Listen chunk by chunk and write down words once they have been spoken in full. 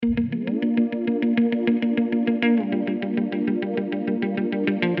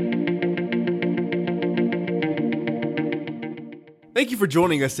Thank you for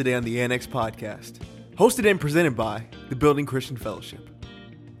joining us today on the Annex Podcast, hosted and presented by the Building Christian Fellowship.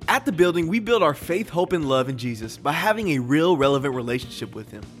 At the Building, we build our faith, hope, and love in Jesus by having a real, relevant relationship with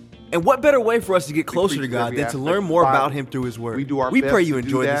Him. And what better way for us to get closer to God than to learn more about Him through His Word? We pray you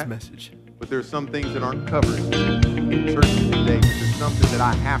enjoy this message. But there's some things that aren't covered in church today. There's something that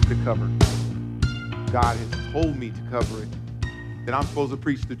I have to cover. God has told me to cover it. That I'm supposed to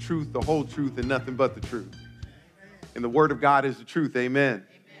preach the truth, the whole truth, and nothing but the truth. And the Word of God is the truth. Amen.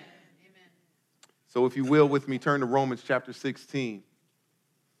 Amen. So if you will, with me, turn to Romans chapter 16.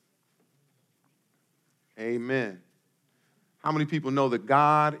 Amen. How many people know that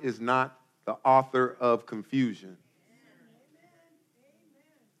God is not the author of confusion?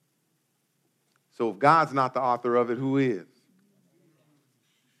 So if God's not the author of it, who is?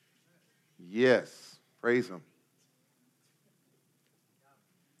 Yes. Praise Him.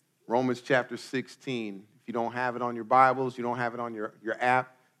 Romans chapter 16. If you don't have it on your Bibles, you don't have it on your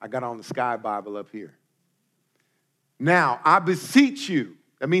app, I got it on the Sky Bible up here. Now, I beseech you.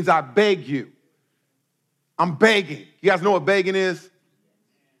 That means I beg you. I'm begging. You guys know what begging is?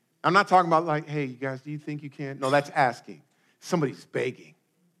 I'm not talking about like, hey, you guys, do you think you can? No, that's asking. Somebody's begging.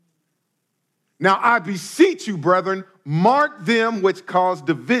 Now, I beseech you, brethren, mark them which cause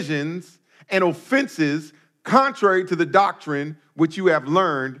divisions and offenses contrary to the doctrine which you have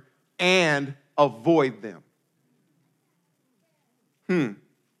learned, and avoid them.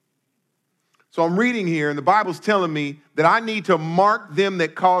 So I'm reading here, and the Bible's telling me that I need to mark them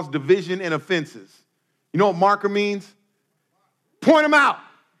that cause division and offenses. You know what marker means? Point them out.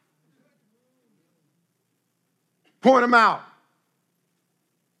 Point them out.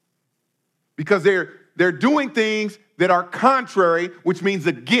 Because they're doing things that are contrary, which means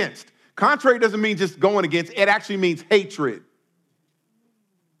against. Contrary doesn't mean just going against. It actually means hatred.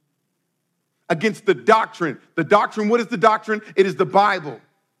 Against the doctrine. The doctrine, what is the doctrine? It is the Bible.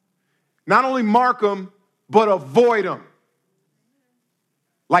 Not only mark them, but avoid them.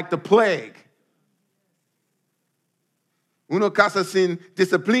 Like the plague. Una casa sin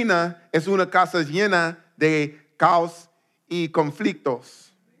disciplina es una casa llena de caos y conflictos.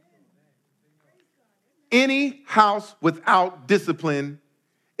 Any house without discipline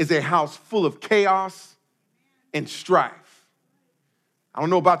is a house full of chaos and strife. I don't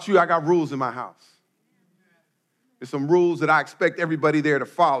know about you, I got rules in my house. There's some rules that I expect everybody there to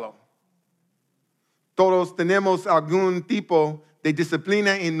follow. Todos tenemos algún tipo de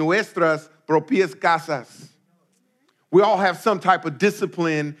disciplina en nuestras propias casas. We all have some type of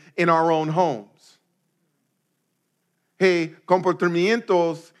discipline in our own homes. Hey,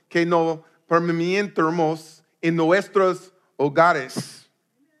 comportamientos que no permitimos en nuestros hogares.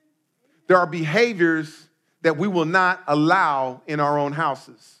 There are behaviors that we will not allow in our own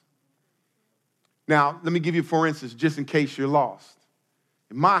houses. Now, let me give you, for instance, just in case you're lost.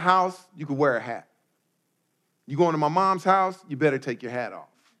 In my house, you can wear a hat. You go into my mom's house, you better take your hat off.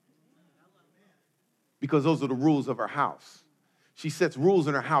 Because those are the rules of her house. She sets rules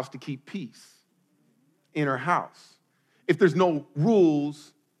in her house to keep peace in her house. If there's no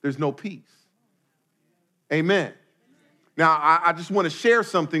rules, there's no peace. Amen. Now, I just want to share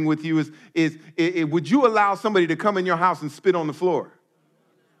something with you. Would you allow somebody to come in your house and spit on the floor?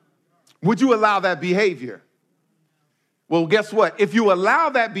 Would you allow that behavior? Well, guess what? If you allow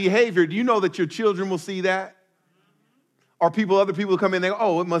that behavior, do you know that your children will see that? Or other people come in and they go,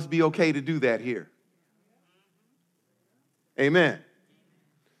 oh, it must be okay to do that here. Amen.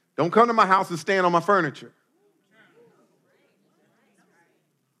 Don't come to my house and stand on my furniture.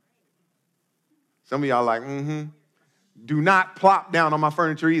 Some of y'all are like, Do not plop down on my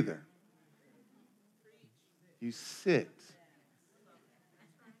furniture either. You sit.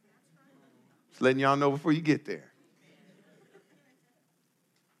 Just letting y'all know before you get there.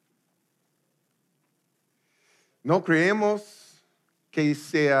 No creemos que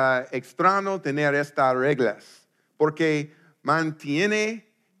sea extraño tener estas reglas, porque mantiene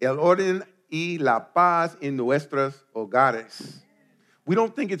el orden y la paz en nuestros hogares. We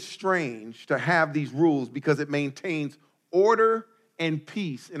don't think it's strange to have these rules because it maintains order and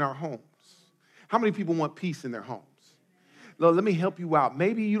peace in our homes. How many people want peace in their homes? Let me help you out.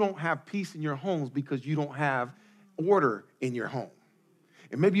 Maybe you don't have peace in your homes because you don't have order in your home.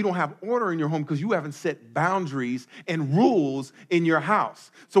 And maybe you don't have order in your home because you haven't set boundaries and rules in your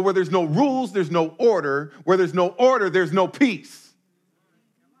house. So where there's no rules, there's no order. Where there's no order, there's no peace.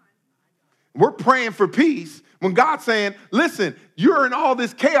 We're praying for peace when God's saying, listen, you're in all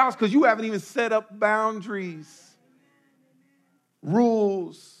this chaos because you haven't even set up boundaries,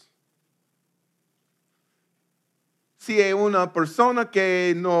 rules. Si es una persona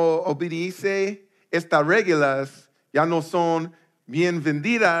que no obedece estas reglas, ya no son bien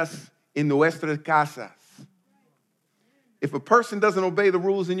vendidas en nuestras casas. If a person doesn't obey the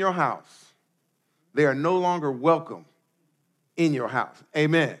rules in your house, they are no longer welcome in your house.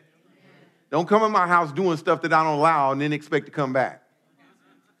 Amen. Don't come in my house doing stuff that I don't allow and then expect to come back.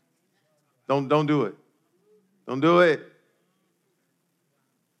 Don't do it. Don't do it.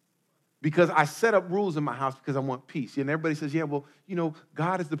 Because I set up rules in my house because I want peace. And everybody says, yeah, well, you know,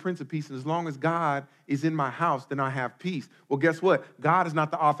 God is the Prince of Peace. And as long as God is in my house, then I have peace. Well, guess what? God is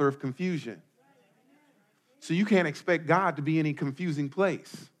not the author of confusion. So you can't expect God to be in any confusing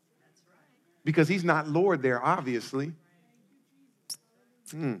place. Because he's not Lord there, obviously.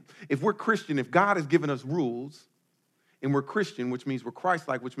 If we're Christian, if God has given us rules, and we're Christian, which means we're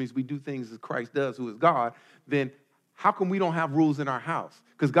Christ-like, which means we do things as Christ does, who is God, then how come we don't have rules in our house?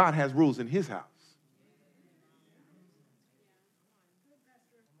 Because God has rules in his house.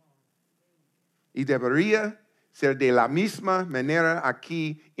 Y debería ser de la misma manera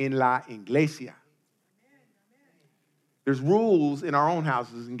aquí en la iglesia. There's rules in our own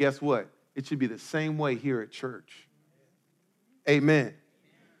houses, and guess what? It should be the same way here at church. Amen.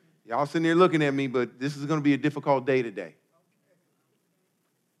 Y'all sitting there looking at me, but this is going to be a difficult day today.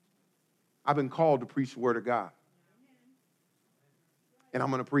 I've been called to preach the word of God. And I'm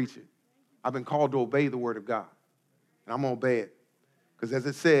going to preach it. I've been called to obey the word of God. And I'm going to obey it. Because as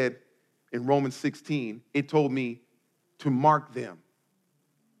it said in Romans 16, it told me to mark them,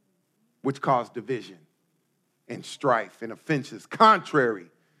 which cause division and strife and offenses, contrary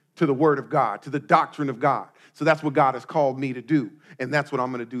to the word of God, to the doctrine of God. So that's what God has called me to do. And that's what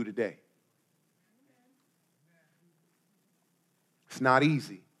I'm going to do today. It's not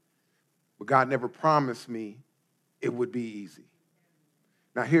easy. But God never promised me it would be easy.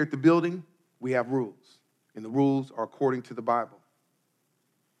 Now, here at the building, we have rules, and the rules are according to the Bible.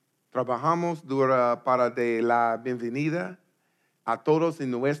 Trabajamos dura para de la bienvenida a todos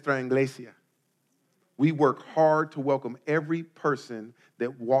en nuestra iglesia. We work hard to welcome every person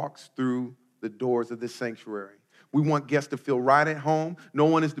that walks through the doors of this sanctuary. We want guests to feel right at home. No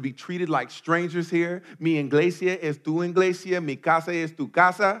one is to be treated like strangers here. Mi iglesia es tu iglesia. Mi casa es tu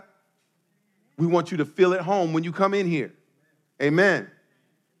casa. We want you to feel at home when you come in here. Amen.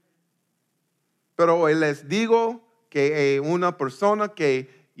 Pero hoy les digo que hay una persona que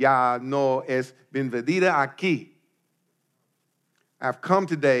ya no es bienvenida aquí. I've come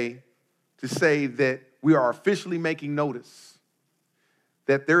today to say that we are officially making notice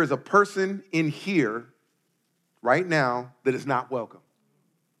that there is a person in here right now that is not welcome.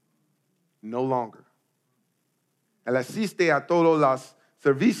 No longer. Él asiste a todos los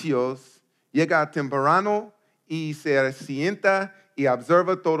servicios, llega temprano y se sienta y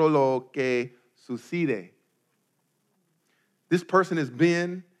observa todo lo que sucede. This person has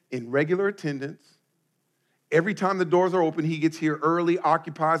been in regular attendance. Every time the doors are open, he gets here early,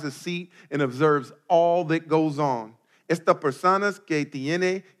 occupies a seat, and observes all that goes on. Esta persona que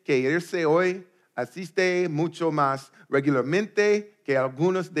tiene que irse hoy asiste mucho más regularmente que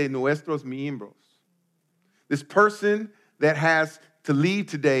algunos de nuestros miembros. This person that has to leave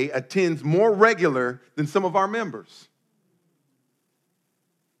today attends more regular than some of our members.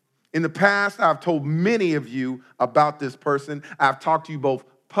 In the past, I've told many of you about this person. I've talked to you both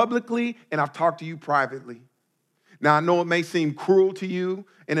publicly and I've talked to you privately. Now, I know it may seem cruel to you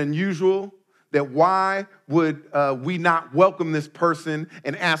and unusual that why would we not welcome this person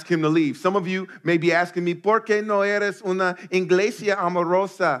and ask him to leave? Some of you may be asking me, ¿por qué no eres una iglesia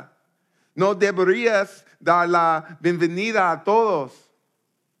amorosa? No deberías dar la bienvenida a todos.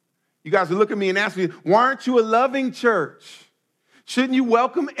 You guys will look at me and ask me, why aren't you a loving church? Shouldn't you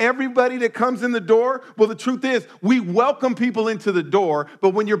welcome everybody that comes in the door? Well, the truth is, we welcome people into the door, but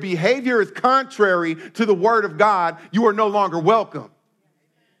when your behavior is contrary to the word of God, you are no longer welcome.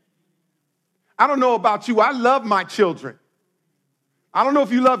 I don't know about you. I love my children. I don't know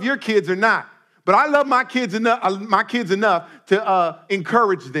if you love your kids or not, but I love my kids enough to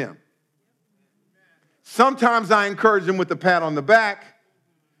encourage them. Sometimes I encourage them with a pat on the back,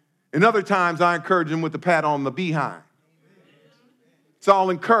 and other times I encourage them with a pat on the behind. It's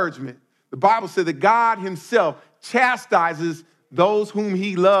all encouragement. The Bible said that God himself chastises those whom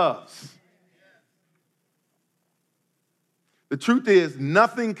he loves. The truth is,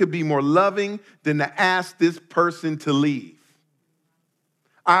 nothing could be more loving than to ask this person to leave.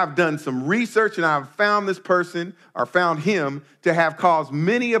 I've done some research and I've found this person, or found him, to have caused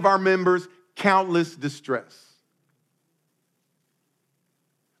many of our members countless distress.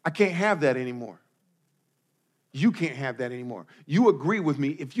 I can't have that anymore. You can't have that anymore. You agree with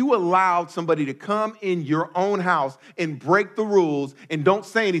me. If you allowed somebody to come in your own house and break the rules and don't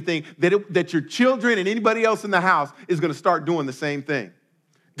say anything, that your children and anybody else in the house is going to start doing the same thing.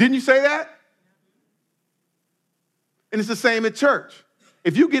 Didn't you say that? And it's the same at church.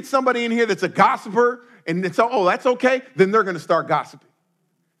 If you get somebody in here that's a gossiper and it's, oh, that's okay, then they're going to start gossiping.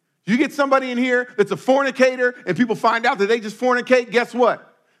 You get somebody in here that's a fornicator and people find out that they just fornicate, guess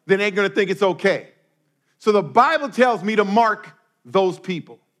what? Then they're going to think it's okay. So the Bible tells me to mark those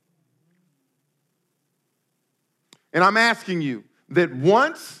people. And I'm asking you that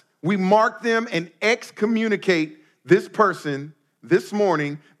once we mark them and excommunicate this person this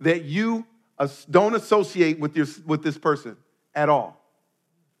morning, that you don't associate with this person at all.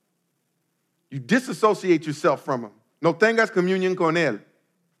 You disassociate yourself from him. No tengas comunión con él.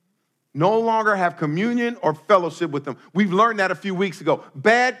 No longer have communion or fellowship with them. We've learned that a few weeks ago.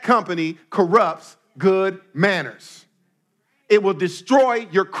 Bad company corrupts good manners. It will destroy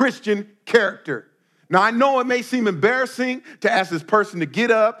your Christian character. Now, I know it may seem embarrassing to ask this person to get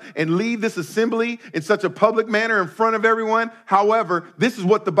up and leave this assembly in such a public manner in front of everyone. However, this is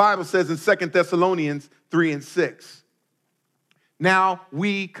what the Bible says in 2 Thessalonians 3:6. Now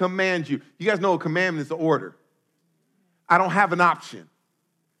we command you. You guys know a commandment is an order. I don't have an option.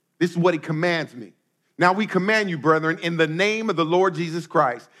 This is what he commands me. Now we command you, brethren, in the name of the Lord Jesus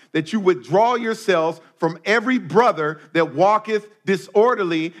Christ, that you withdraw yourselves from every brother that walketh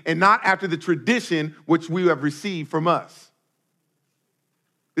disorderly and not after the tradition which we have received from us.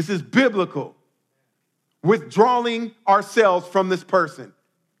 This is biblical. Withdrawing ourselves from this person.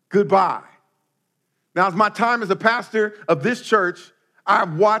 Goodbye. Now, as my time as a pastor of this church,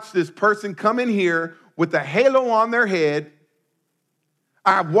 I've watched this person come in here with a halo on their head.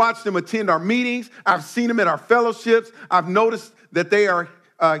 I've watched them attend our meetings. I've seen them at our fellowships. I've noticed that they are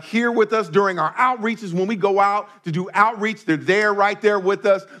here with us during our outreaches. When we go out to do outreach, they're there, right there with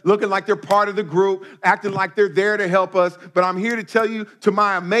us, looking like they're part of the group, acting like they're there to help us. But I'm here to tell you, to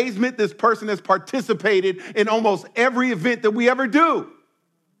my amazement, this person has participated in almost every event that we ever do.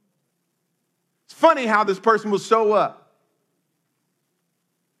 It's funny how this person will show up.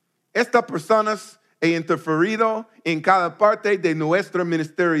 Estas personas he interferido en cada parte de nuestro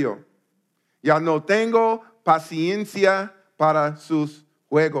ministerio. Ya no tengo paciencia para sus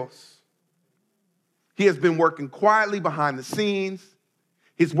juegos. He has been working quietly behind the scenes.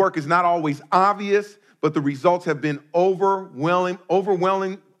 His work is not always obvious, but the results have been overwhelmingly.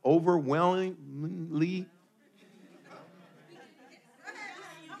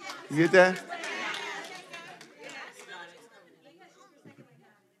 You get that?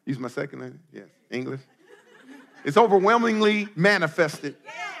 Use my second language? Yes, English. It's overwhelmingly manifested.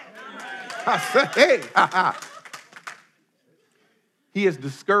 I said, hey, He has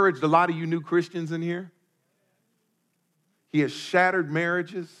discouraged a lot of you new Christians in here. He has shattered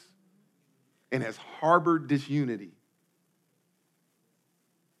marriages and has harbored disunity.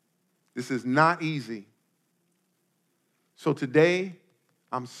 This is not easy. So today,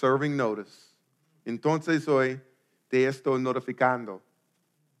 I'm serving notice. Entonces hoy te estoy notificando.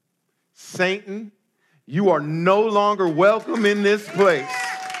 Satan, you are no longer welcome in this place.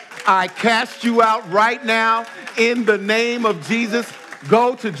 I cast you out right now in the name of Jesus.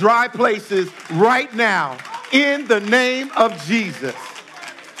 Go to dry places right now in the name of Jesus.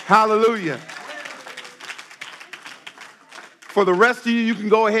 Hallelujah. For the rest of you, you can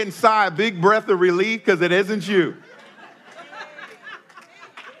go ahead and sigh a big breath of relief because it isn't you.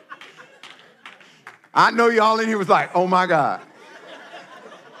 I know y'all in here was like, oh my God.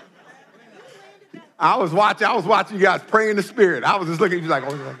 I was watching you guys pray in the spirit. I was just looking at you like,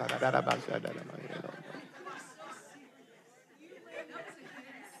 oh.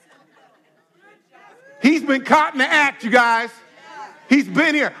 He's been caught in the act, you guys. He's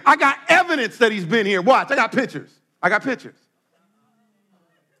been here. I got evidence that he's been here. Watch, I got pictures.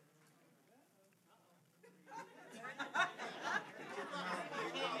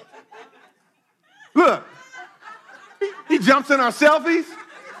 Look, he jumps in our selfies.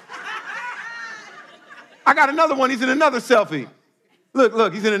 I got another one. He's in another selfie.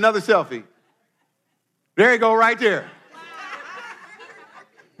 Look, he's in another selfie. There you go, right there.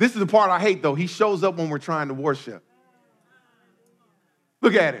 This is the part I hate, though. He shows up when we're trying to worship.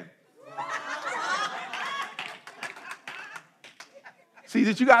 Look at him. See,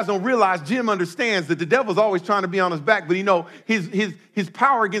 that you guys don't realize, Jim understands that the devil's always trying to be on his back, but his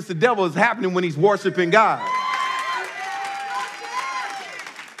power against the devil is happening when he's worshiping God.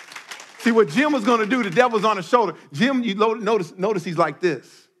 See, what Jim was going to do, the devil's on his shoulder. Jim, you notice he's like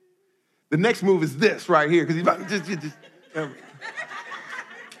this. The next move is this right here, because he's about just.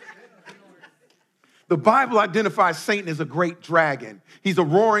 The Bible identifies Satan as a great dragon. He's a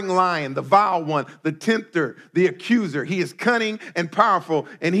roaring lion, the vile one, the tempter, the accuser. He is cunning and powerful,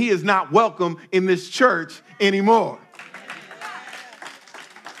 and he is not welcome in this church anymore.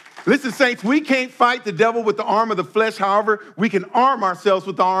 Listen, saints, we can't fight the devil with the arm of the flesh. However, we can arm ourselves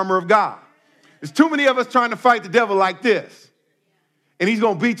with the armor of God. There's too many of us trying to fight the devil like this, and he's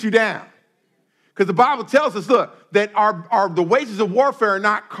going to beat you down. Because the Bible tells us, look, that the wages of warfare are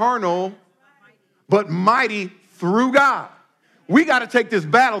not carnal, but mighty through God. We got to take this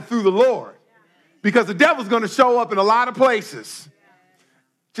battle through the Lord, because the devil's going to show up in a lot of places.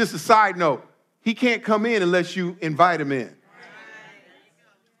 Just a side note, he can't come in unless you invite him in.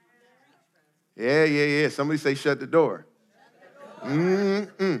 Yeah. Somebody say shut the door.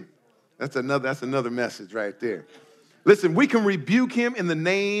 That's another message right there. Listen, we can rebuke him in the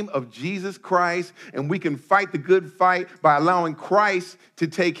name of Jesus Christ, and we can fight the good fight by allowing Christ to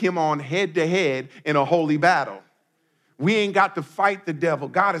take him on head to head in a holy battle. We ain't got to fight the devil.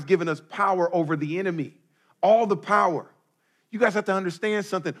 God has given us power over the enemy, all the power. You guys have to understand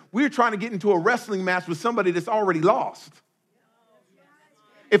something. We're trying to get into a wrestling match with somebody that's already lost.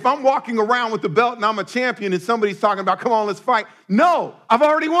 If I'm walking around with the belt and I'm a champion and somebody's talking about, come on, let's fight. No, I've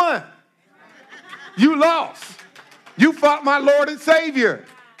already won. You lost. You fought my Lord and Savior,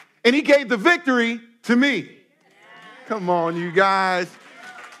 and he gave the victory to me. Come on, you guys.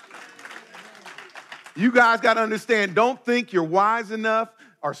 You guys got to understand, don't think you're wise enough,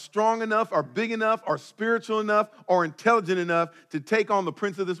 or strong enough, or big enough, or spiritual enough, or intelligent enough to take on the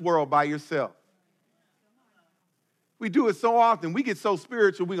prince of this world by yourself. We do it so often. We get so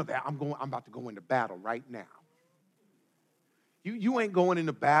spiritual, we go, I'm about to go into battle right now. You ain't going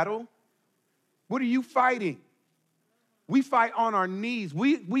into battle. What are you fighting? We fight on our knees.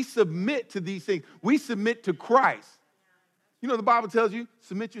 We submit to these things. We submit to Christ. You know, the Bible tells you,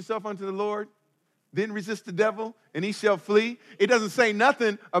 submit yourself unto the Lord, then resist the devil, and he shall flee. It doesn't say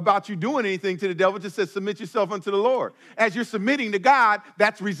nothing about you doing anything to the devil. It just says submit yourself unto the Lord. As you're submitting to God,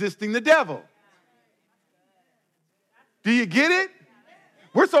 that's resisting the devil. Do you get it?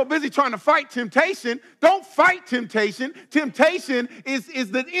 We're so busy trying to fight temptation. Don't fight temptation. Temptation is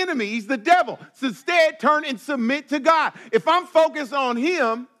the enemy. He's the devil. So instead, turn and submit to God. If I'm focused on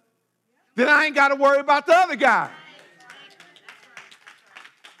him, then I ain't got to worry about the other guy.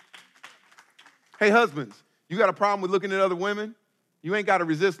 Hey, husbands, you got a problem with looking at other women? You ain't got to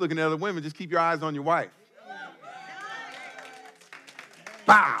resist looking at other women. Just keep your eyes on your wife.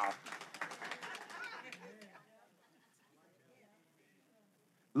 Bow.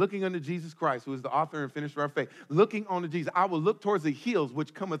 Looking unto Jesus Christ, who is the author and finisher of our faith. Looking unto Jesus. I will look towards the hills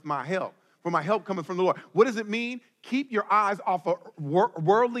which cometh my help. For my help cometh from the Lord. What does it mean? Keep your eyes off of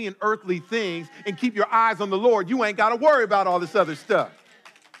worldly and earthly things and keep your eyes on the Lord. You ain't got to worry about all this other stuff.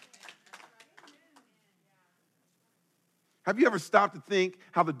 Have you ever stopped to think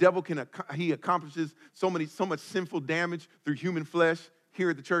how the devil he accomplishes so much sinful damage through human flesh here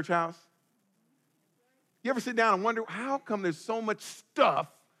at the church house? You ever sit down and wonder, how come there's so much stuff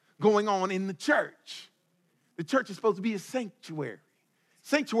going on in the church? The church is supposed to be a sanctuary.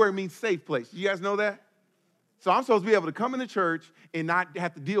 Sanctuary means safe place. You guys know that? So I'm supposed to be able to come into church and not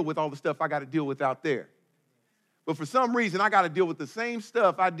have to deal with all the stuff I got to deal with out there. But for some reason, I got to deal with the same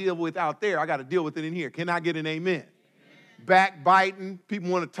stuff I deal with out there. I got to deal with it in here. Can I get an amen? Backbiting, people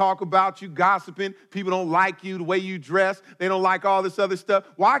want to talk about you, gossiping, people don't like you, the way you dress, they don't like all this other stuff.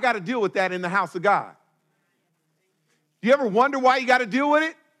 Well, I got to deal with that in the house of God. You ever wonder why you got to deal with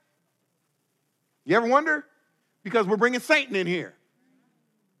it? You ever wonder? Because we're bringing Satan in here.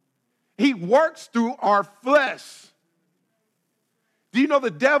 He works through our flesh. Do you know the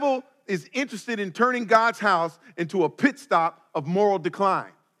devil is interested in turning God's house into a pit stop of moral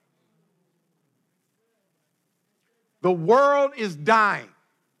decline? The world is dying.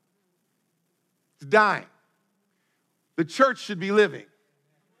 It's dying. The church should be living.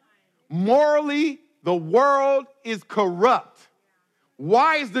 Morally, the world is corrupt.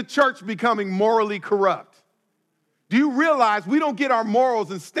 Why is the church becoming morally corrupt? Do you realize we don't get our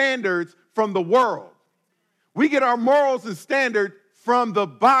morals and standards from the world? We get our morals and standards from the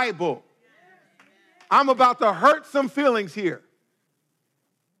Bible. I'm about to hurt some feelings here.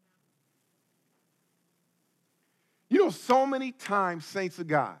 You know, so many times, saints of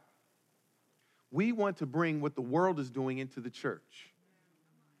God, we want to bring what the world is doing into the church.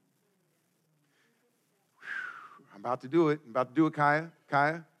 I'm about to do it. I'm about to do it, Kaya.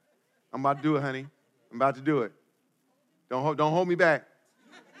 Kaya, I'm about to do it, honey. I'm about to do it. Don't hold me back.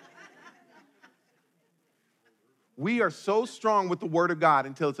 We are so strong with the Word of God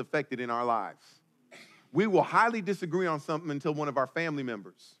until it's affected in our lives. We will highly disagree on something until one of our family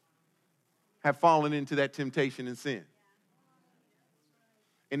members have fallen into that temptation and sin.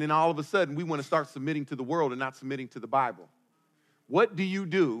 And then all of a sudden, we want to start submitting to the world and not submitting to the Bible. What do you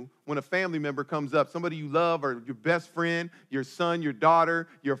do when a family member comes up, somebody you love or your best friend, your son, your daughter,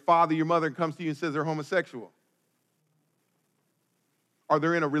 your father, your mother, comes to you and says they're homosexual? Or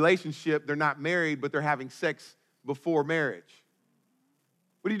they're in a relationship, they're not married, but they're having sex before marriage.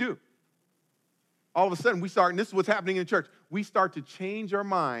 What do you do? All of a sudden, we start, and this is what's happening in the church, we start to change our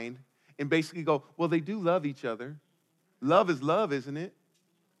mind and basically go, well, they do love each other. Love is love, isn't it?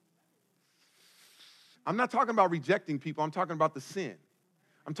 I'm not talking about rejecting people. I'm talking about the sin.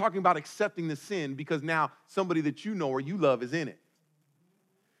 I'm talking about accepting the sin because now somebody that you know or you love is in it.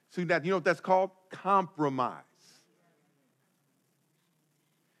 So that, you know what that's called? Compromise.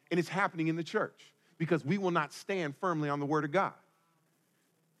 And it's happening in the church because we will not stand firmly on the word of God.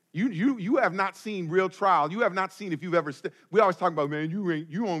 You have not seen real trial. You have not seen if you've ever, we always talk about, man,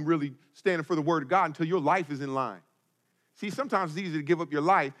 you aren't really standing for the word of God until your life is in line. See, sometimes it's easier to give up your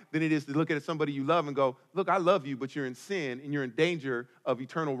life than it is to look at somebody you love and go, look, I love you, but you're in sin and you're in danger of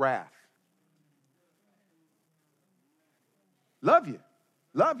eternal wrath. Love you,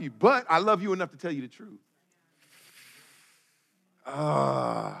 but I love you enough to tell you the truth.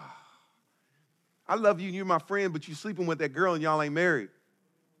 I love you and you're my friend, but you're sleeping with that girl and y'all ain't married.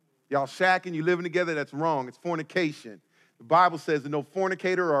 Y'all shacking, you living together, that's wrong. It's fornication. The Bible says that no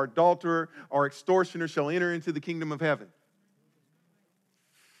fornicator or adulterer or extortioner shall enter into the kingdom of heaven.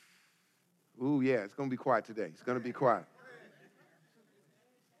 Ooh, yeah, it's going to be quiet today. It's going to be quiet.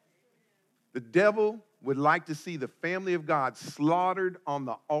 The devil would like to see the family of God slaughtered on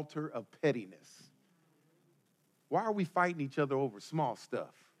the altar of pettiness. Why are we fighting each other over small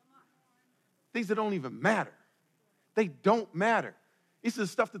stuff? Things that don't even matter. They don't matter. This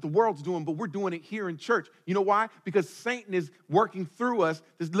is stuff that the world's doing, but we're doing it here in church. You know why? Because Satan is working through us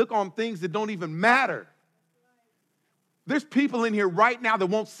to look on things that don't even matter. There's people in here right now that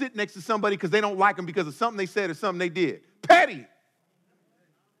won't sit next to somebody because they don't like them because of something they said or something they did. Petty.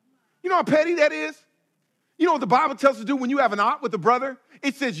 You know how petty that is? You know what the Bible tells us to do when you have an aught with a brother?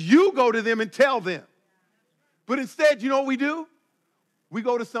 It says you go to them and tell them. But instead, you know what we do? We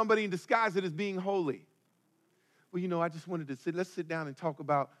go to somebody and disguise it as being holy. Well, you know, I just wanted to let's sit down and talk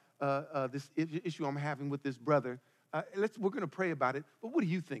about this issue I'm having with this brother. We're going to pray about it, but what do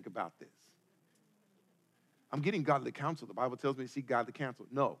you think about this? I'm getting godly counsel. The Bible tells me to seek godly counsel.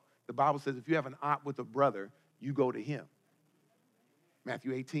 No, the Bible says if you have an ought with a brother, you go to him.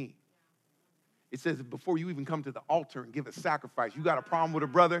 Matthew 18. It says before you even come to the altar and give a sacrifice, you got a problem with a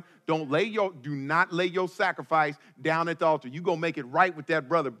brother, do not lay your sacrifice down at the altar. You go make it right with that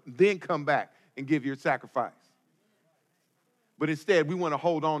brother, then come back and give your sacrifice. But instead, we want to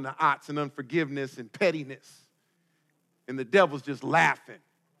hold on to oughts and unforgiveness and pettiness. And the devil's just laughing.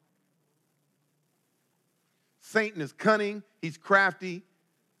 Satan is cunning. He's crafty.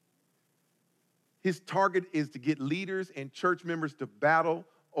 His target is to get leaders and church members to battle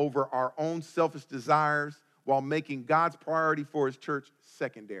over our own selfish desires while making God's priority for his church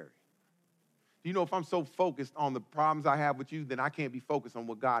secondary. Do you know if I'm so focused on the problems I have with you, then I can't be focused on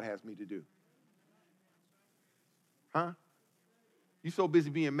what God has me to do? Huh? You so busy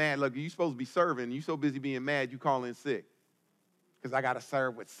being mad. Look, you supposed to be serving. You so busy being mad, you call in sick. Because I got to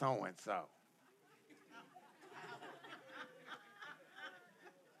serve with so-and-so.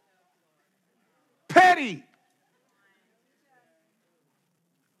 Petty.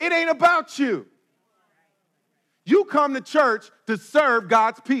 It ain't about you. You come to church to serve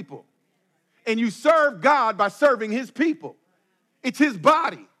God's people. And you serve God by serving his people. It's his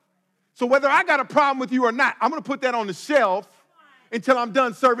body. So whether I got a problem with you or not, I'm going to put that on the shelf until I'm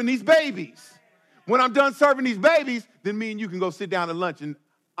done serving these babies. When I'm done serving these babies, then me and you can go sit down at lunch and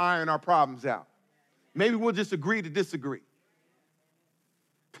iron our problems out. Maybe we'll just agree to disagree.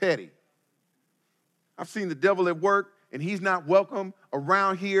 Petty. I've seen the devil at work, and he's not welcome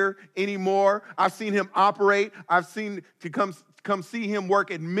around here anymore. I've seen him operate. I've seen to come see him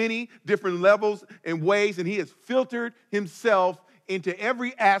work at many different levels and ways, and he has filtered himself into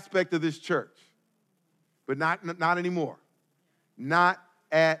every aspect of this church. But not anymore. Not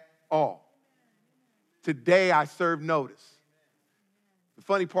at all. Today I serve notice. The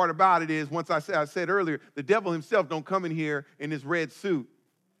funny part about it is, I said earlier, the devil himself don't come in here in this red suit,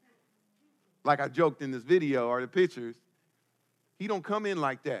 like I joked in this video or the pictures. He don't come in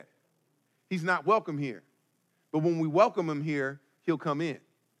like that. He's not welcome here. But when we welcome him here, he'll come in.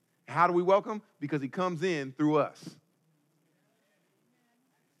 How do we welcome? Because he comes in through us.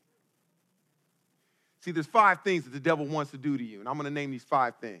 See, there's 5 things that the devil wants to do to you, and I'm going to name these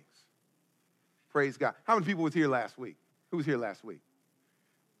 5 things. Praise God. How many people was here last week? Who was here last week?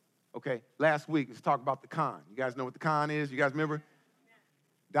 Okay, last week, let's talk about the con. You guys know what the con is? You guys remember?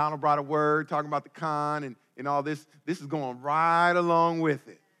 Donald brought a word talking about the con and all this. This is going right along with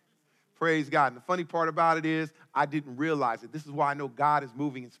it. Praise God. And the funny part about it is I didn't realize it. This is why I know God is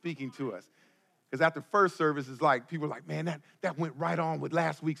moving and speaking to us. Because after first service, it's like, people are like, man, that went right on with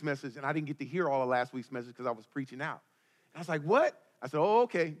last week's message. And I didn't get to hear all of last week's message because I was preaching out. And I was like, what? I said, oh,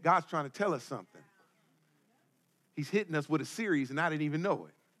 okay, God's trying to tell us something. He's hitting us with a series, and I didn't even know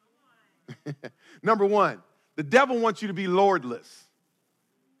it. Number one, the devil wants you to be lordless.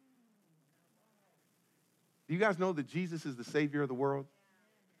 Do you guys know that Jesus is the Savior of the world?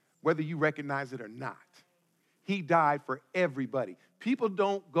 Whether you recognize it or not. He died for everybody. People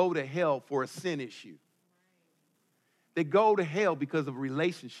don't go to hell for a sin issue. They go to hell because of a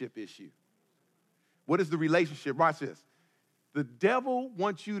relationship issue. What is the relationship? Watch this. The devil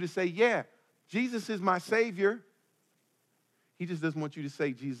wants you to say, yeah, Jesus is my Savior. He just doesn't want you to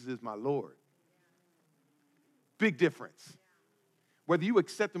say, Jesus is my Lord. Big difference. Whether you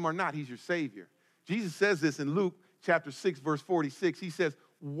accept him or not, he's your Savior. Jesus says this in Luke chapter 6, verse 46. He says,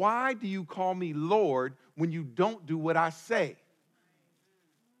 why do you call me Lord when you don't do what I say?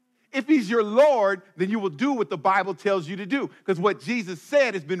 If he's your Lord, then you will do what the Bible tells you to do, because what Jesus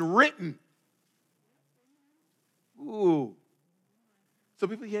said has been written. Ooh. So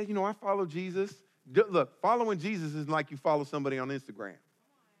people, yeah, you know, I follow Jesus. Look, following Jesus isn't like you follow somebody on Instagram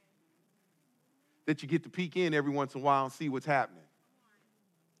that you get to peek in every once in a while and see what's happening.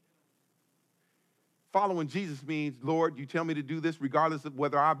 Following Jesus means, Lord, you tell me to do this regardless of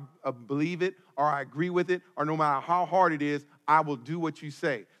whether I believe it or I agree with it, or no matter how hard it is, I will do what you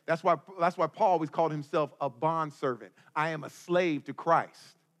say. That's why Paul always called himself a bondservant. I am a slave to Christ.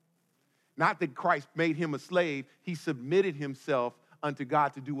 Not that Christ made him a slave. He submitted himself unto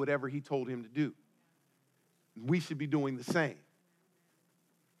God to do whatever he told him to do. We should be doing the same.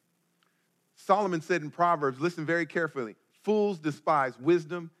 Solomon said in Proverbs, listen very carefully, fools despise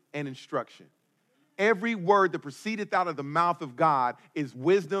wisdom and instruction. Every word that proceedeth out of the mouth of God is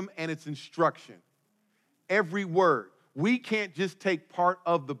wisdom and it's instruction. Every word. We can't just take part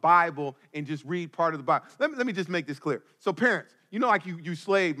of the Bible and just read part of the Bible. Let me just make this clear. So parents, you know, like you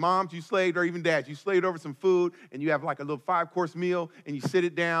slaved, moms, you slaved, or even dads, you slaved over some food and you have like a little 5-course meal and you sit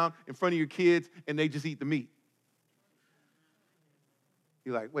it down in front of your kids and they just eat the meat.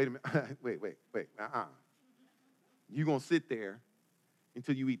 You're like, wait a minute, wait, You're going to sit there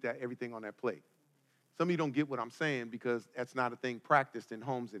until you eat everything on that plate. Some of you don't get what I'm saying because that's not a thing practiced in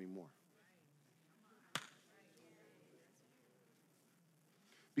homes anymore.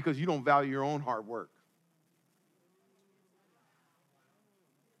 Because you don't value your own hard work.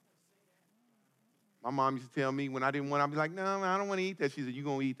 My mom used to tell me when I didn't want, I'd be like, no, I don't want to eat that. She said, you're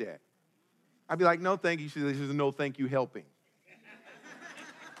going to eat that. I'd be like, no, thank you. She said, there's no thank you helping.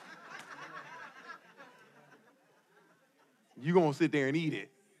 You're going to sit there and eat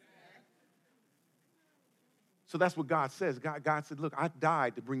it. So that's what God says. God said, look, I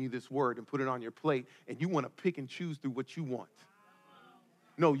died to bring you this word and put it on your plate, and you want to pick and choose through what you want.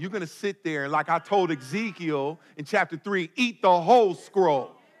 No, you're going to sit there, and like I told Ezekiel in chapter 3, eat the whole scroll.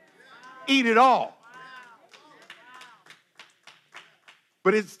 Eat it all.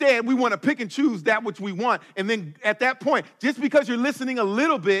 But instead, we want to pick and choose that which we want. And then at that point, just because you're listening a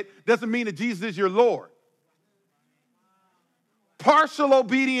little bit doesn't mean that Jesus is your Lord. Partial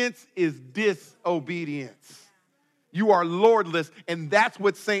obedience is disobedience. You are lordless, and that's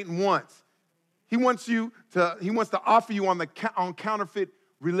what Satan wants. He wants to offer you on counterfeit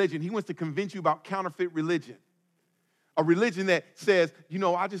religion. He wants to convince you about counterfeit religion. A religion that says, you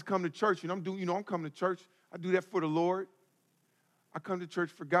know, I just come to church, and I'm coming to church. I do that for the Lord. I come to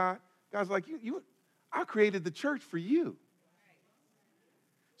church for God. God's like, I created the church for you.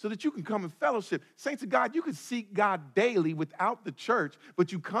 So that you can come in fellowship. Saints of God, you can seek God daily without the church,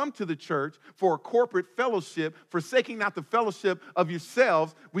 but you come to the church for a corporate fellowship, forsaking not the fellowship of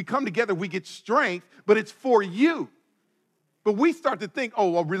yourselves. We come together, we get strength, but it's for you. But we start to think,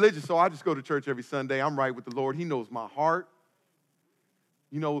 oh, well, religious, so I just go to church every Sunday. I'm right with the Lord. He knows my heart.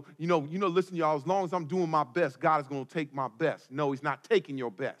 Listen, y'all, as long as I'm doing my best, God is going to take my best. No, he's not taking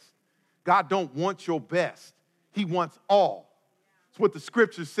your best. God don't want your best. He wants all. It's what the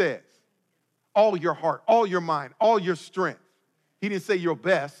scripture says. All your heart, all your mind, all your strength. He didn't say your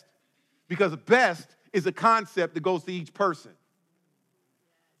best, because best is a concept that goes to each person.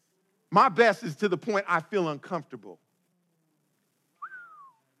 My best is to the point I feel uncomfortable.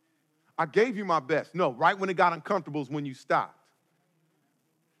 I gave you my best. No, right when it got uncomfortable is when you stopped.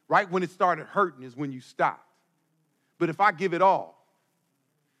 Right when it started hurting is when you stopped. But if I give it all,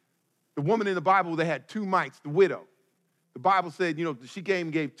 the woman in the Bible that had 2 mites, the widow, The Bible said, she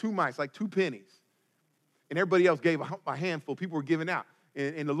gave 2 mites, like 2 pennies. And everybody else gave a handful. People were giving out.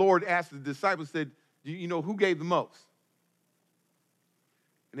 And the Lord asked the disciples, said, you know who gave the most?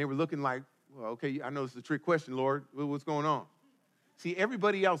 And they were looking like, well, okay, I know it's a trick question, Lord. What's going on? See,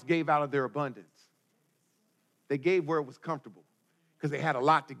 everybody else gave out of their abundance. They gave where it was comfortable because they had a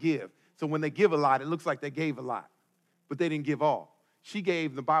lot to give. So when they give a lot, it looks like they gave a lot, but they didn't give all. She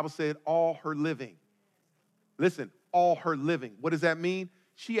gave, the Bible said, all her living. Listen, all her living. What does that mean?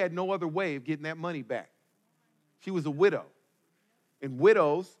 She had no other way of getting that money back. She was a widow. And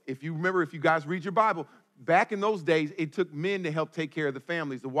widows, if you guys read your Bible, back in those days, it took men to help take care of the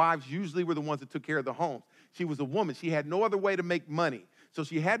families. The wives usually were the ones that took care of the homes. She was a woman. She had no other way to make money. So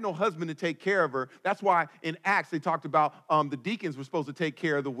she had no husband to take care of her. That's why in Acts they talked about the deacons were supposed to take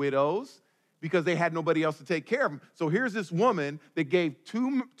care of the widows because they had nobody else to take care of them. So here's this woman that gave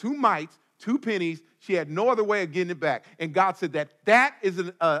two mites, 2 pennies. She had no other way of getting it back. And God said that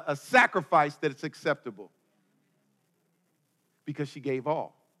is a sacrifice that is acceptable because she gave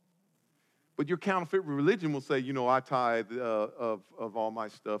all. But your counterfeit religion will say, I tithe of all my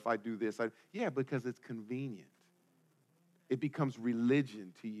stuff. I do this. Yeah, because it's convenient. It becomes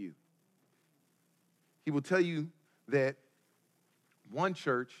religion to you. He will tell you that one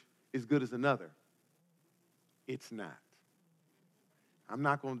church is good as another. It's not. I'm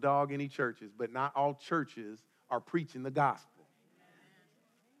not going to dog any churches, but not all churches are preaching the gospel.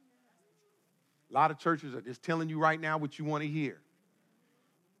 A lot of churches are just telling you right now what you want to hear,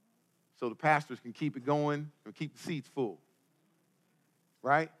 so the pastors can keep it going and keep the seats full,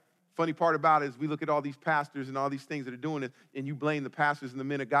 right? Funny part about it is we look at all these pastors and all these things that are doing it, and you blame the pastors and the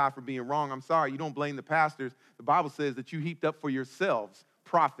men of God for being wrong. I'm sorry, you don't blame the pastors. The Bible says that you heaped up for yourselves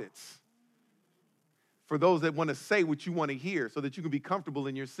prophets, for those that want to say what you want to hear so that you can be comfortable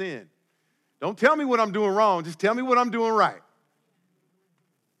in your sin. Don't tell me what I'm doing wrong. Just tell me what I'm doing right.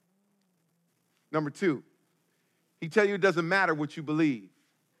 Number 2, he tell you it doesn't matter what you believe.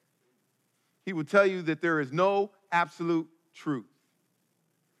 He will tell you that there is no absolute truth.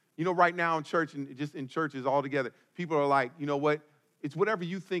 Right now in church and just in churches altogether, people are like, you know what? It's whatever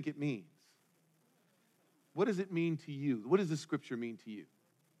you think it means. What does it mean to you? What does the scripture mean to you?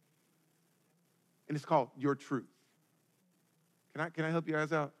 And it's called your truth. Can I help you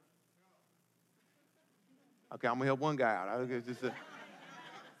guys out? Okay, I'm going to help one guy out.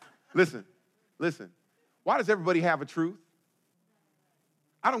 Listen. Why does everybody have a truth?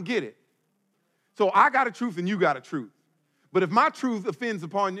 I don't get it. So I got a truth and you got a truth. But if my truth offends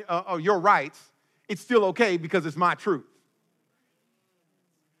upon your rights, it's still okay because it's my truth.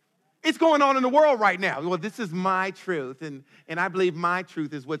 It's going on in the world right now. Well, this is my truth, and I believe my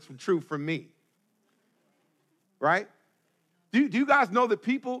truth is what's true for me. Right? Do you guys know that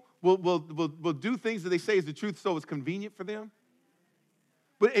people will do things that they say is the truth so it's convenient for them?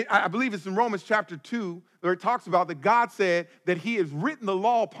 But I believe it's in Romans chapter 2 where it talks about that God said that he has written the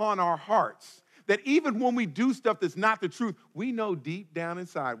law upon our hearts. That even when we do stuff that's not the truth, we know deep down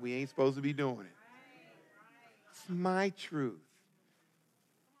inside we ain't supposed to be doing it. It's my truth.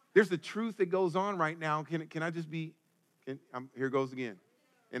 There's the truth that goes on right now. Can I just be, here it goes again.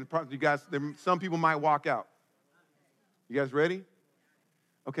 And you guys, some people might walk out. You guys ready?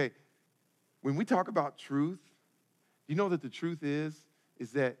 Okay. When we talk about truth, you know that the truth is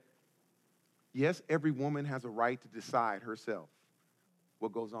that, yes, every woman has a right to decide herself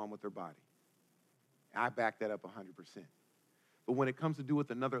what goes on with her body. I back that up 100%. But when it comes to do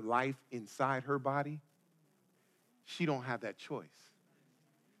with another life inside her body, she don't have that choice.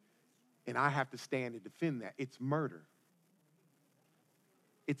 And I have to stand and defend that. It's murder.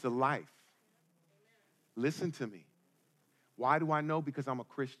 It's a life. Listen to me. Why do I know? Because I'm a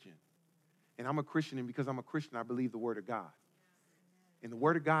Christian. And I'm a Christian, and because I'm a Christian, I believe the Word of God. And the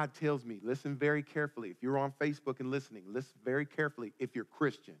Word of God tells me, listen very carefully. If you're on Facebook and listening, listen very carefully if you're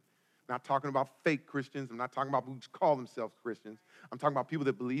Christian. I'm not talking about fake Christians. I'm not talking about who call themselves Christians. I'm talking about people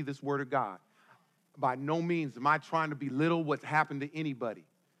that believe this Word of God. By no means am I trying to belittle what's happened to anybody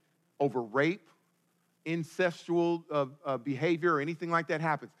over rape, incestual behavior, or anything like that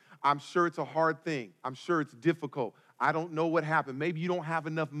happens. I'm sure it's a hard thing. I'm sure it's difficult. I don't know what happened. Maybe you don't have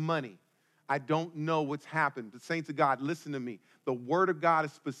enough money. I don't know what's happened. The saints of God, listen to me. The Word of God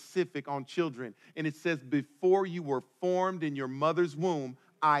is specific on children. And it says, before you were formed in your mother's womb,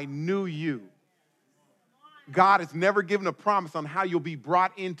 I knew you. God has never given a promise on how you'll be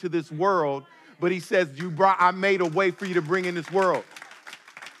brought into this world, but he says, I made a way for you to bring in this world.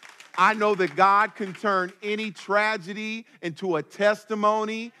 I know that God can turn any tragedy into a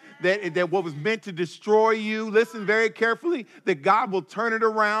testimony, that what was meant to destroy you, listen very carefully, that God will turn it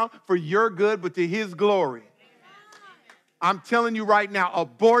around for your good, but to his glory. I'm telling you right now,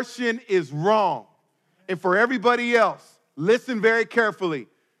 abortion is wrong. And for everybody else, listen very carefully.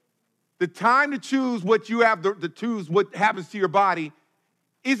 The time to choose what you have to choose what happens to your body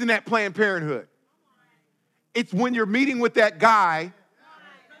isn't at Planned Parenthood. It's when you're meeting with that guy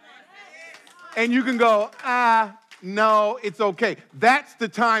and you can go, no, it's okay. That's the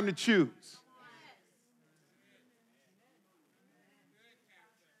time to choose.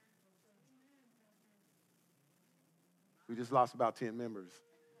 We just lost about 10 members.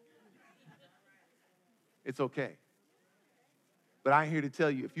 It's okay. But I'm here to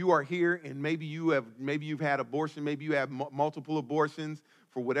tell you, if you are here and maybe you've had abortion, maybe you have multiple abortions,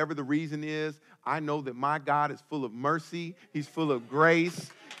 for whatever the reason is, I know that my God is full of mercy. He's full of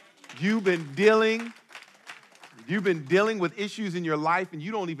grace. You've been dealing with issues in your life and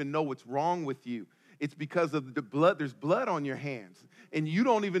you don't even know what's wrong with you. It's because of the blood. There's blood on your hands. And you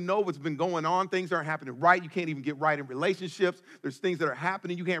don't even know what's been going on. Things aren't happening right. You can't even get right in relationships. There's things that are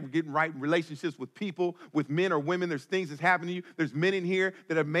happening. You can't get right in relationships with people, with men or women. There's things that's happening to you. There's men in here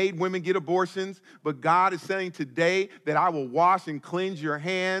that have made women get abortions. But God is saying today that I will wash and cleanse your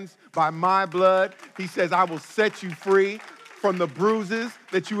hands by my blood. He says, I will set you free from the bruises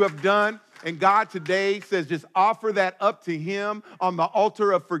that you have done. And God today says, just offer that up to him on the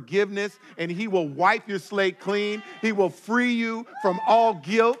altar of forgiveness, and he will wipe your slate clean. He will free you from all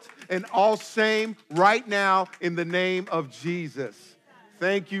guilt and all shame right now in the name of Jesus.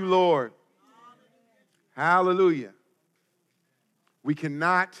 Thank you, Lord. Hallelujah. We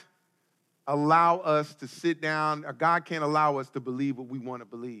cannot allow us to sit down, or God can't allow us to believe what we want to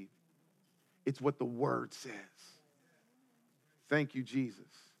believe. It's what the word says. Thank you, Jesus.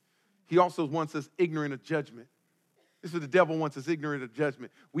 He also wants us ignorant of judgment. This is what the devil wants us, ignorant of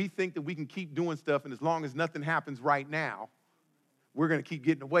judgment. We think that we can keep doing stuff, and as long as nothing happens right now, we're going to keep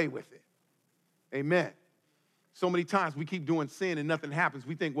getting away with it. Amen. So many times we keep doing sin and nothing happens.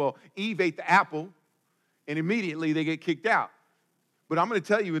 We think, well, Eve ate the apple, and immediately they get kicked out. But I'm going to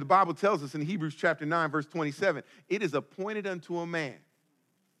tell you, the Bible tells us in Hebrews chapter 9, verse 27, it is appointed unto a man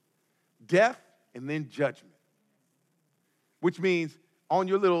death and then judgment, which means on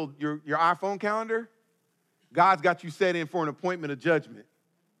your iPhone calendar, God's got you set in for an appointment of judgment.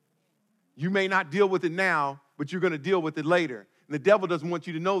 You may not deal with it now, but you're going to deal with it later. And the devil doesn't want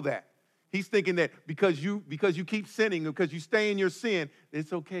you to know that. He's thinking that because you keep sinning, because you stay in your sin,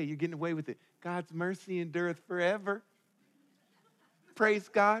 it's okay, you're getting away with it. God's mercy endureth forever. Praise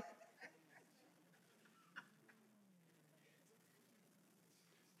God.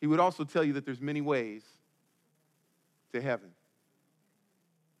 He would also tell you that there's many ways to heaven.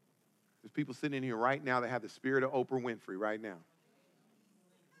 There's people sitting in here right now that have the spirit of Oprah Winfrey right now.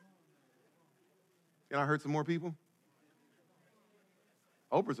 And I heard some more people.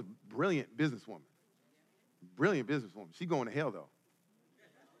 Oprah's a brilliant businesswoman. Brilliant businesswoman. She's going to hell, though.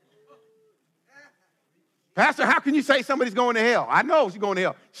 Pastor, how can you say somebody's going to hell? I know she's going to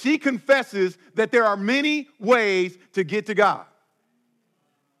hell. She confesses that there are many ways to get to God.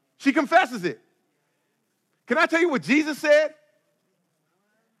 She confesses it. Can I tell you what Jesus said?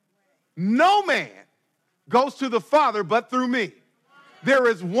 No man goes to the Father but through me. There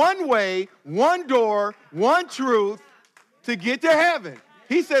is one way, one door, one truth to get to heaven.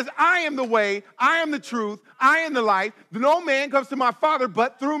 He says, I am the way, I am the truth, I am the life. No man comes to my Father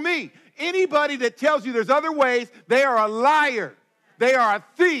but through me. Anybody that tells you there's other ways, they are a liar. They are a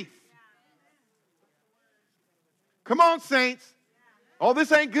thief. Come on, saints. Oh,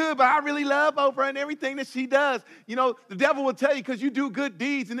 this ain't good, but I really love Oprah and everything that she does. You know, the devil will tell you because you do good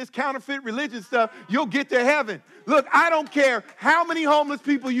deeds and this counterfeit religion stuff, you'll get to heaven. Look, I don't care how many homeless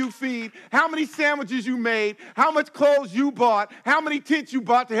people you feed, how many sandwiches you made, how much clothes you bought, how many tents you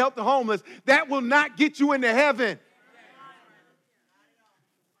bought to help the homeless. That will not get you into heaven.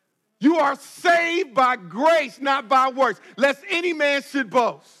 You are saved by grace, not by works, lest any man should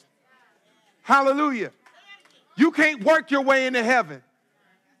boast. Hallelujah. You can't work your way into heaven.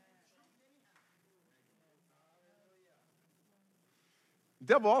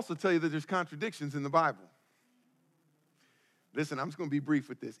 The devil also tell you that there's contradictions in the Bible. Listen, I'm just going to be brief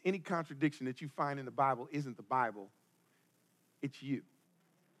with this. Any contradiction that you find in the Bible isn't the Bible. It's you.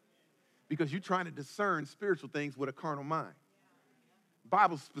 Because you're trying to discern spiritual things with a carnal mind.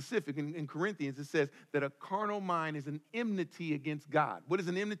 Bible specific in Corinthians, it says that a carnal mind is an enmity against God. What is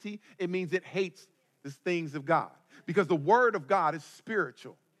an enmity? It means it hates the things of God. Because the word of God is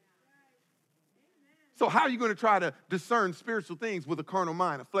spiritual. So how are you going to try to discern spiritual things with a carnal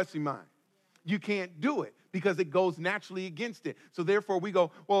mind, a fleshly mind? You can't do it because it goes naturally against it. So therefore we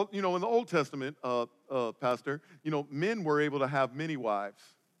go, well, you know, in the Old Testament, Pastor, you know, men were able to have many wives.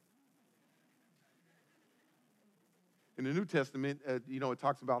 In the New Testament, it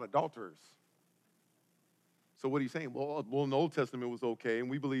talks about adulterers. So what are you saying? Well, in the Old Testament was okay, and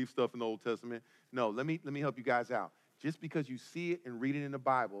we believe stuff in the Old Testament. No, let me help you guys out. Just because you see it and read it in the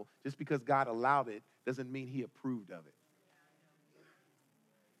Bible, just because God allowed it, doesn't mean he approved of it.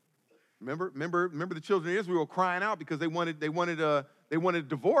 Remember the children of Israel were crying out because they wanted a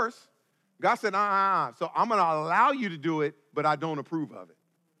divorce. God said, so I'm going to allow you to do it, but I don't approve of it.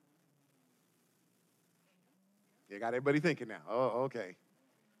 You got everybody thinking now. Oh, okay.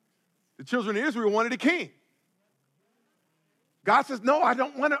 The children of Israel wanted a king. God says, no, I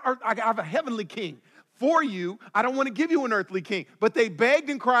don't want to. I have a heavenly king for you. I don't want to give you an earthly king. But they begged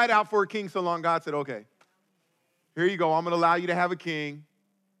and cried out for a king so long. God said, okay, here you go. I'm going to allow you to have a king.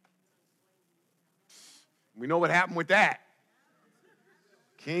 We know what happened with that.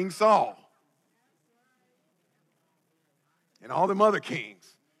 King Saul. And all them other kings.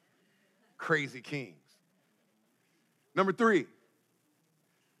 Crazy kings. Number 3.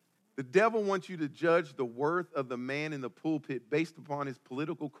 The devil wants you to judge the worth of the man in the pulpit based upon his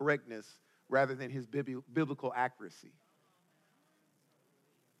political correctness rather than his biblical accuracy.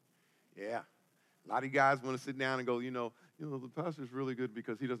 Yeah. A lot of you guys want to sit down and go, the pastor's really good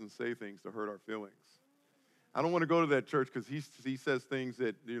because he doesn't say things to hurt our feelings. I don't want to go to that church because he says things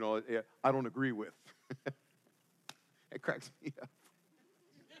that, I don't agree with. It cracks me up.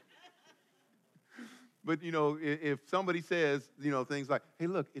 But, if somebody says, things like, hey,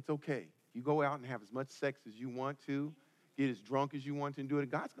 look, it's okay. You go out and have as much sex as you want to, get as drunk as you want to, and do it,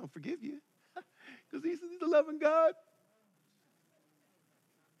 and God's going to forgive you because he's a loving God.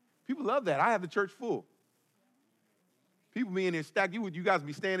 People love that. I have the church full. People being there stacked. You guys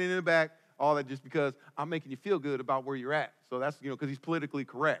be standing in the back, all that just because I'm making you feel good about where you're at. So that's, because he's politically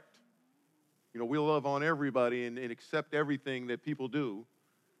correct. We'll love on everybody and accept everything that people do.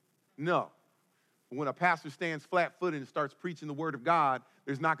 No. When a pastor stands flat-footed and starts preaching the word of God,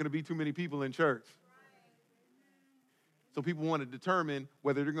 there's not going to be too many people in church. So people want to determine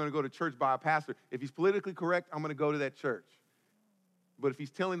whether they're going to go to church by a pastor. If he's politically correct, I'm going to go to that church. But if he's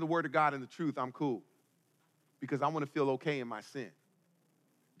telling the word of God and the truth, I'm cool. Because I want to feel okay in my sin.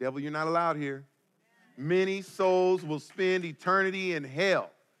 Devil, you're not allowed here. Many souls will spend eternity in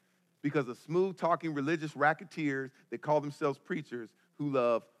hell because of smooth-talking religious racketeers that call themselves preachers who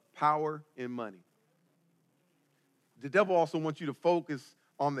love power and money. The devil also wants you to focus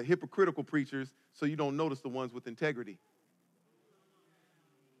on the hypocritical preachers so you don't notice the ones with integrity.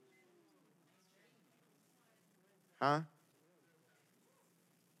 Huh?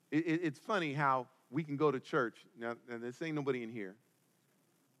 It's funny how we can go to church. Now, this ain't nobody in here.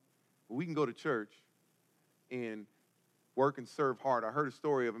 But we can go to church and work and serve hard. I heard a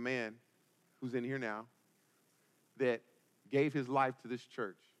story of a man who's in here now that gave his life to this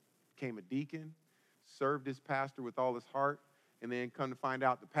church, became a deacon, served his pastor with all his heart, and then come to find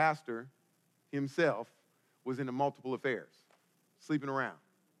out the pastor himself was into multiple affairs, sleeping around.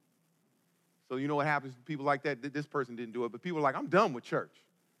 So you know what happens to people like that? This person didn't do it, but people are like, I'm done with church.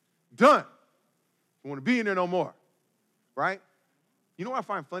 Done. I want to be in there no more, right? You know what I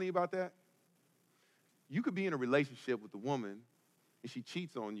find funny about that? You could be in a relationship with a woman, and she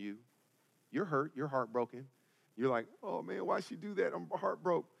cheats on you. You're hurt. You're heartbroken. You're like, oh, man, why'd she do that? I'm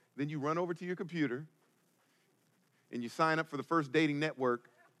heartbroken. Then you run over to your computer, and you sign up for the first dating network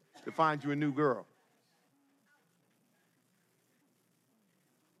to find you a new girl.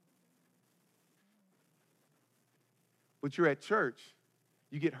 But you're at church.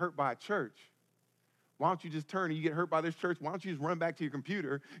 You get hurt by a church. Why don't you just turn and you get hurt by this church? Why don't you just run back to your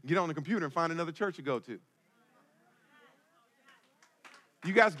computer, get on the computer, and find another church to go to?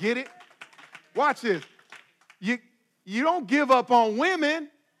 You guys get it? Watch this. You don't give up on women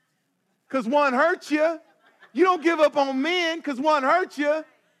because one hurt you. You don't give up on men because one hurt you.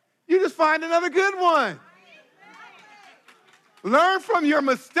 You just find another good one. Learn from your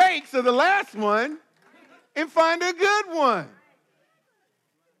mistakes of the last one and find a good one.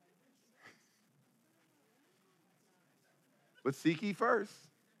 But seek ye first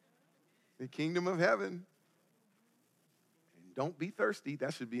the kingdom of heaven. And don't be thirsty.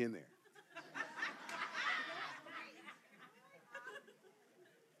 That should be in there.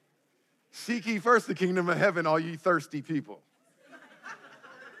 Seek ye first the kingdom of heaven, all ye thirsty people.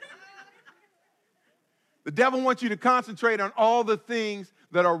 The devil wants you to concentrate on all the things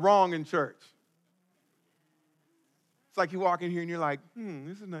that are wrong in church. It's like you walk in here and you're like,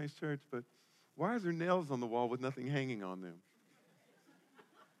 this is a nice church, but why is there nails on the wall with nothing hanging on them?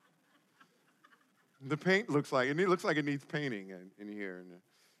 The paint looks like, and it looks like it needs painting in here.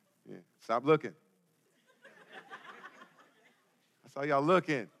 Yeah. Stop looking. I saw y'all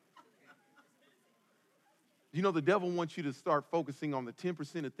looking. You know, the devil wants you to start focusing on the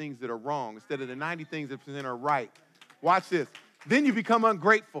 10% of things that are wrong instead of the 90 things that are right. Watch this. Then you become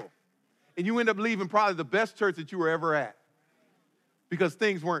ungrateful, and you end up leaving probably the best church that you were ever at because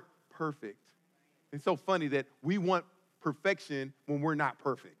things weren't perfect. It's so funny that we want perfection when we're not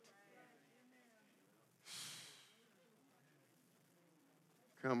perfect.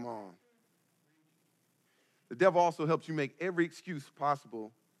 Come on. The devil also helps you make every excuse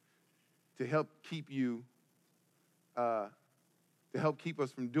possible to help keep you, to help keep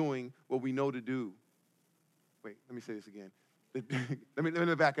us from doing what we know to do. Wait, let me say this again. Let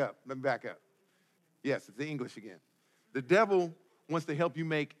me back up. Yes, it's the English again. The devil wants to help you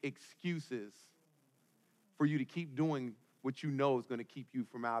make excuses for you to keep doing what you know is going to keep you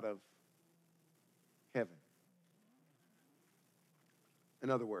from out of heaven. In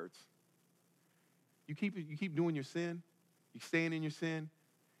other words, you keep doing your sin, you staying in your sin,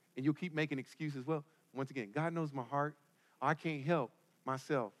 and you'll keep making excuses. Well, once again, God knows my heart. I can't help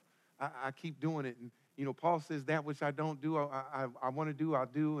myself. I keep doing it. And, you know, Paul says that which I don't do, I want to do, I'll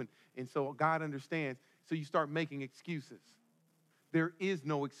do. And so God understands. So you start making excuses. There is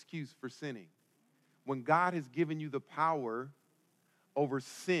no excuse for sinning. When God has given you the power over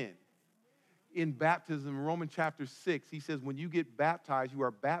sin, in baptism, Romans chapter 6, he says, when you get baptized, you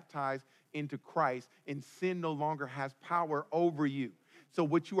are baptized into Christ, and sin no longer has power over you. So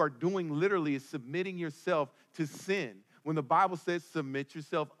what you are doing literally is submitting yourself to sin. When the Bible says submit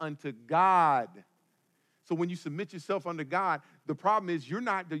yourself unto God. So when you submit yourself unto God, the problem is you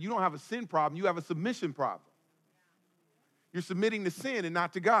don't have a sin problem, you have a submission problem. You're submitting to sin and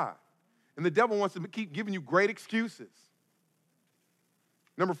not to God. And the devil wants to keep giving you great excuses.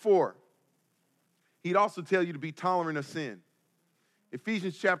 Number 4, he'd also tell you to be tolerant of sin.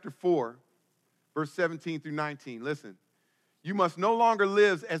 Ephesians chapter 4, verse 17 through 19. Listen. You must no longer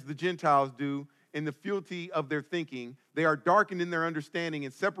live as the Gentiles do in the futility of their thinking. They are darkened in their understanding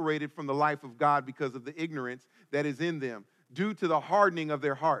and separated from the life of God because of the ignorance that is in them, due to the hardening of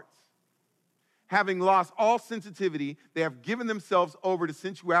their hearts. Having lost all sensitivity, they have given themselves over to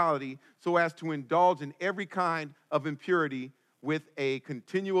sensuality so as to indulge in every kind of impurity with a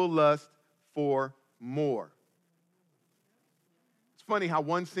continual lust for more. It's funny how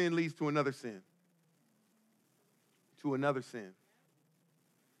one sin leads to another sin. To another sin.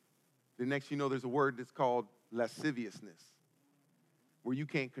 The next you know there's a word that's called lasciviousness, where you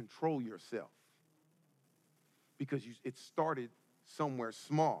can't control yourself because it started somewhere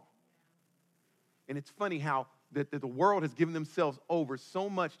small. And it's funny how that the world has given themselves over so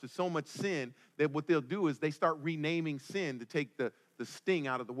much to so much sin that what they'll do is they start renaming sin to take the sting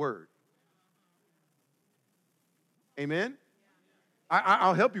out of the word. Amen?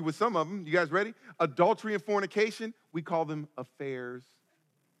 I'll help you with some of them. You guys ready? Adultery and fornication, we call them affairs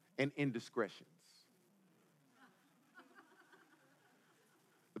and indiscretions.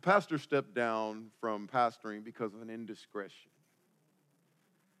 The pastor stepped down from pastoring because of an indiscretion.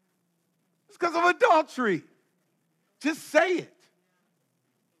 It's because of adultery. Just say it.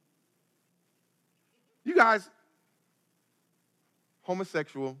 You guys,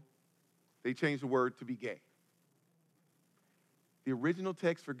 homosexual, they changed the word to be gay. The original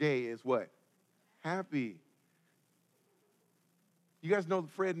text for gay is what? Happy. You guys know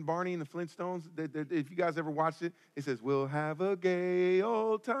Fred and Barney and the Flintstones? If you guys ever watched it, it says, we'll have a gay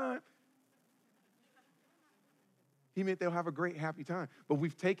old time. He meant they'll have a great, happy time. But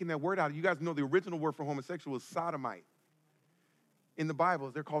we've taken that word out. You guys know the original word for homosexual is sodomite. In the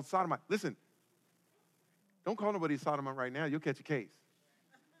Bible, they're called sodomite. Listen, don't call nobody a sodomite right now. You'll catch a case.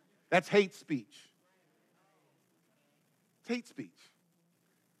 That's hate speech. It's hate speech.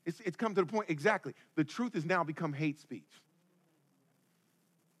 It's come to the point, exactly. The truth has now become hate speech.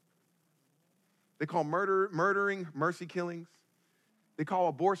 They call murdering mercy killings. They call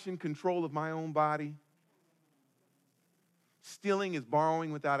abortion control of my own body. Stealing is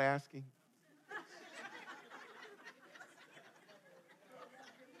borrowing without asking.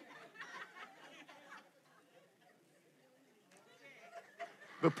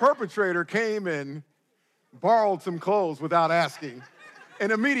 The perpetrator came and borrowed some clothes without asking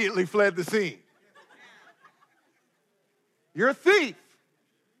and immediately fled the scene. You're a thief.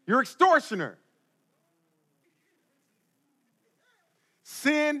 You're an extortioner.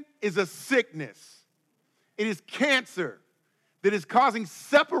 Sin is a sickness. It is cancer that is causing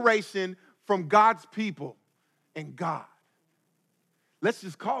separation from God's people and God. Let's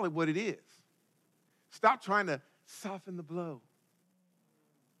just call it what it is. Stop trying to soften the blow.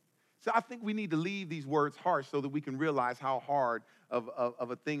 So I think we need to leave these words harsh so that we can realize how hard of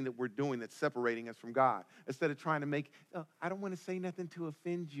a thing that we're doing that's separating us from God. Instead of trying to make, I don't want to say nothing to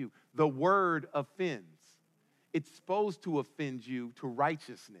offend you. The word offends. It's supposed to offend you to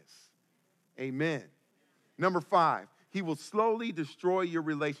righteousness. Amen. Number 5, he will slowly destroy your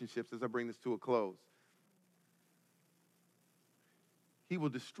relationships as I bring this to a close. He will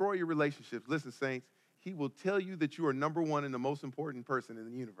destroy your relationships. Listen, saints, he will tell you that you are number one and the most important person in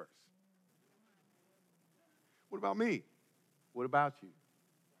the universe. What about me? What about you?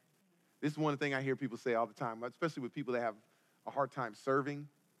 This is one thing I hear people say all the time, especially with people that have a hard time serving.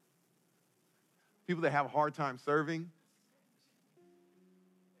 People that have a hard time serving.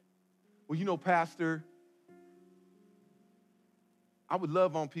 Well, you know, Pastor, I would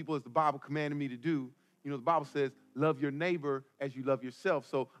love on people as the Bible commanded me to do. You know, the Bible says, love your neighbor as you love yourself.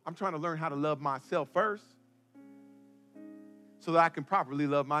 So I'm trying to learn how to love myself first so that I can properly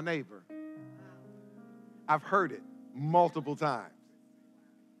love my neighbor. I've heard it multiple times.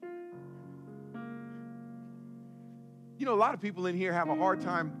 You know, a lot of people in here have a hard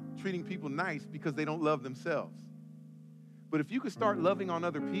time treating people nice because they don't love themselves. But if you can start loving on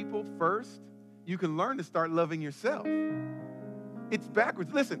other people first, you can learn to start loving yourself. It's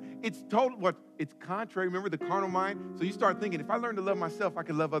backwards. Listen, it's contrary. Remember the carnal mind? So you start thinking, if I learn to love myself, I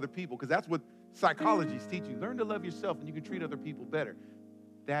can love other people, because that's what psychology is teaching. Learn to love yourself and you can treat other people better.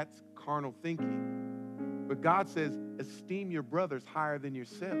 That's carnal thinking. But God says, esteem your brothers higher than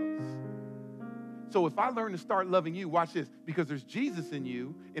yourselves. So if I learn to start loving you, watch this, because there's Jesus in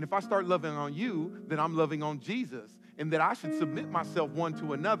you, and if I start loving on you, then I'm loving on Jesus, and that I should submit myself one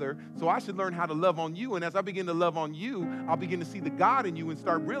to another, so I should learn how to love on you, and as I begin to love on you, I'll begin to see the God in you and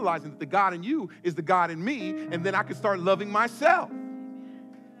start realizing that the God in you is the God in me, and then I can start loving myself.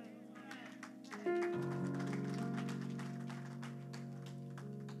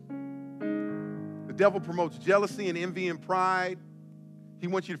 The devil promotes jealousy and envy and pride. He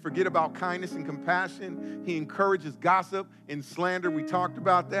wants you to forget about kindness and compassion. He encourages gossip and slander. We talked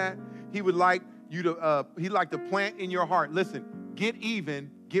about that. He would like you to, he'd like to plant in your heart, listen, get even,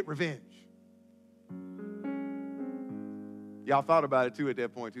 get revenge. Y'all thought about it too at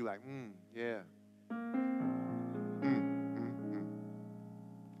that point too, like, yeah.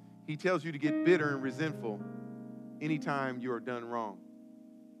 He tells you to get bitter and resentful anytime you are done wrong.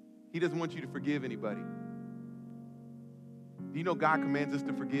 He doesn't want you to forgive anybody. Do you know God commands us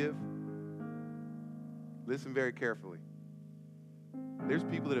to forgive? Listen very carefully. There's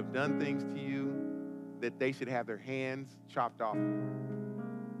people that have done things to you that they should have their hands chopped off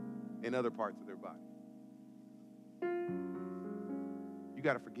in other parts of their body. You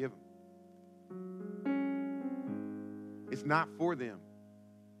got to forgive them. It's not for them.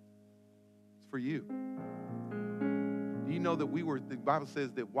 It's for you. Do you know that the Bible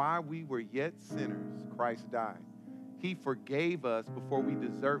says that while we were yet sinners, Christ died. He forgave us before we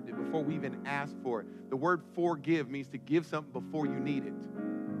deserved it, before we even asked for it. The word forgive means to give something before you need it.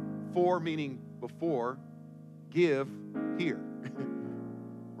 For meaning before, give here.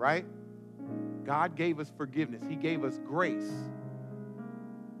 Right? God gave us forgiveness. He gave us grace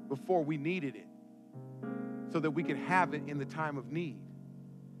before we needed it so that we could have it in the time of need.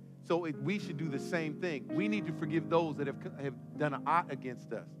 So we should do the same thing. We need to forgive those that have done an ought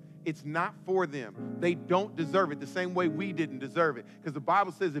against us. It's not for them. They don't deserve it the same way we didn't deserve it. Because the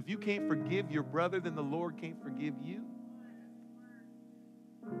Bible says if you can't forgive your brother, then the Lord can't forgive you.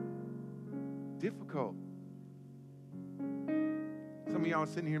 Difficult. Some of y'all are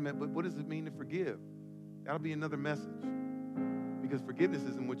sitting here, but what does it mean to forgive? That'll be another message. Because forgiveness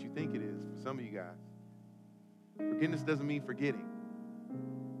isn't what you think it is for some of you guys. Forgiveness doesn't mean forgetting.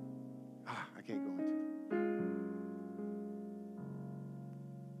 I can't go into it.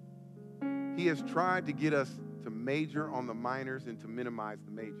 He has tried to get us to major on the minors and to minimize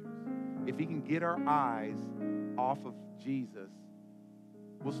the majors. If he can get our eyes off of Jesus,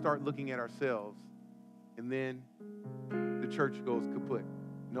 we'll start looking at ourselves, and then the church goes kaput.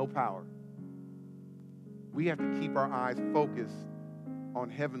 No power. We have to keep our eyes focused on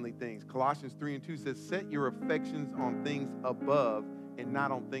heavenly things. Colossians 3:2 says, set your affections on things above and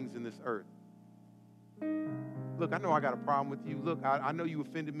not on things in this earth. Look, I know I got a problem with you. Look, I know you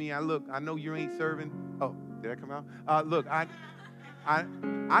offended me. I know you ain't serving. Oh, did that come out? Look,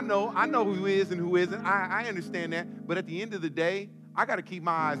 I know who is and who isn't. I understand that. But at the end of the day, I got to keep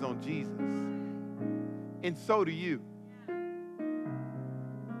my eyes on Jesus. And so do you.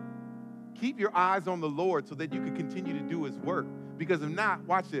 Keep your eyes on the Lord so that you can continue to do his work. Because if not,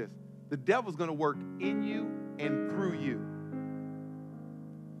 watch this. The devil's going to work in you and through you.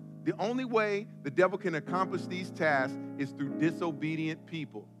 The only way the devil can accomplish these tasks is through disobedient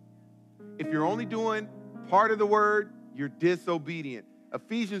people. If you're only doing part of the word, you're disobedient.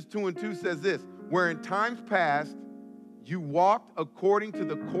 Ephesians 2:2 says this, where in times past you walked according to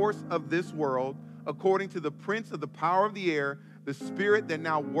the course of this world, according to the prince of the power of the air, the spirit that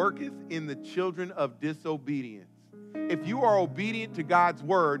now worketh in the children of disobedience. If you are obedient to God's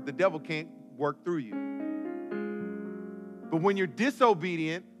word, the devil can't work through you. But when you're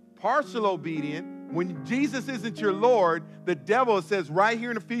disobedient, partial obedient, when Jesus isn't your Lord, the devil says right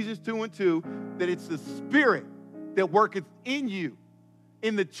here in Ephesians 2:2 that it's the spirit that worketh in you,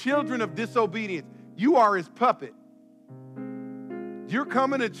 in the children of disobedience. You are his puppet. You're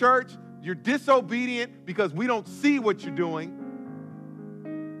coming to church, you're disobedient because we don't see what you're doing,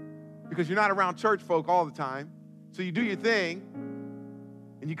 because you're not around church folk all the time. So you do your thing,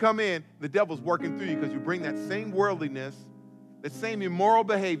 and you come in, the devil's working through you because you bring that same worldliness, that same immoral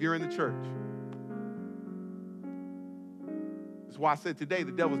behavior in the church. That's why I said today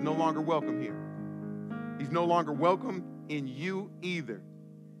the devil's no longer welcome here. He's no longer welcome in you either.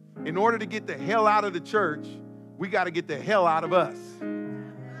 In order to get the hell out of the church, we got to get the hell out of us.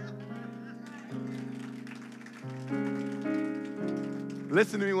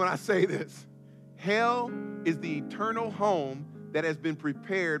 Listen to me when I say this. Hell is the eternal home that has been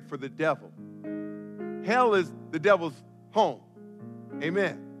prepared for the devil. Hell is the devil's home.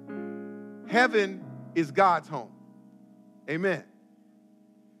 Amen. Heaven is God's home. Amen.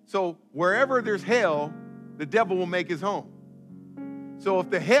 So wherever there's hell, the devil will make his home. So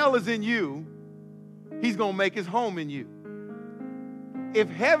if the hell is in you, he's going to make his home in you. If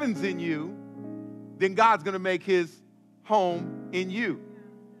heaven's in you, then God's going to make his home in you.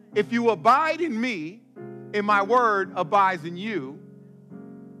 If you abide in me, and my word abides in you,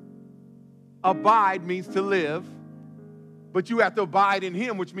 abide means to live, but you have to abide in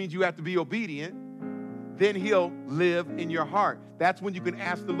him, which means you have to be obedient. Then he'll live in your heart. That's when you can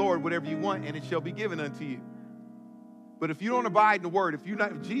ask the Lord whatever you want, and it shall be given unto you. But if you don't abide in the word, if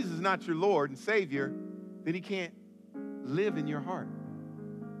Jesus is not your Lord and Savior, then he can't live in your heart.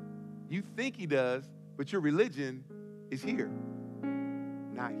 You think he does, but your religion is here,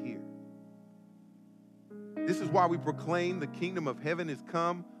 not here. This is why we proclaim the kingdom of heaven is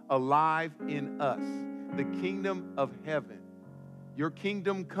come alive in us. The kingdom of heaven. Your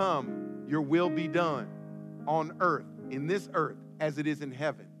kingdom come, your will be done on earth, in this earth, as it is in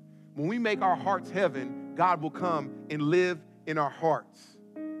heaven. When we make our hearts heaven, God will come and live in our hearts.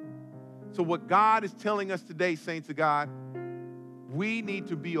 So what God is telling us today, saints of God, we need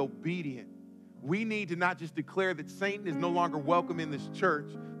to be obedient. We need to not just declare that Satan is no longer welcome in this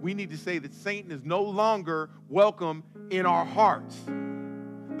church. We need to say that Satan is no longer welcome in our hearts.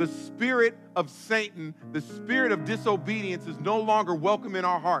 The spirit of Satan, the spirit of disobedience is no longer welcome in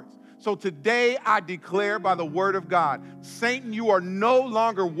our hearts. So today I declare by the word of God, Satan, you are no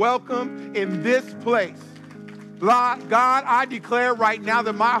longer welcome in this place. God, I declare right now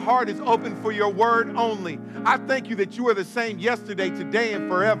that my heart is open for your word only. I thank you that you are the same yesterday, today, and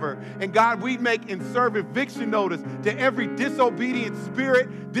forever. And God, we make and serve eviction notice to every disobedient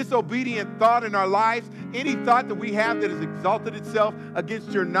spirit, disobedient thought in our lives. Any thought that we have that has exalted itself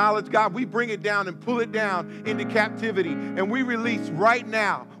against your knowledge, God, we bring it down and pull it down into captivity. And we release right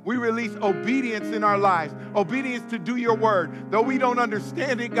now, we release obedience in our lives, obedience to do your word. Though we don't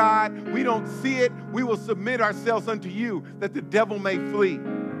understand it, God, we don't see it, we will submit ourselves unto you that the devil may flee.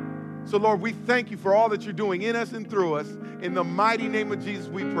 So, Lord, we thank you for all that you're doing in us and through us. In the mighty name of Jesus,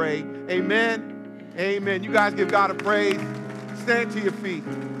 we pray. Amen. Amen. You guys give God a praise. Stand to your feet.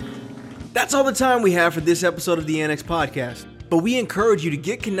 That's all the time we have for this episode of the Annex Podcast. But we encourage you to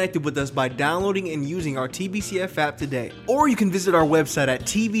get connected with us by downloading and using our TBCF app today. Or you can visit our website at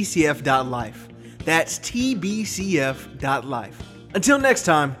tbcf.life. That's tbcf.life. Until next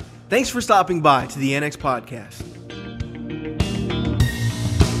time, thanks for stopping by to the Annex Podcast.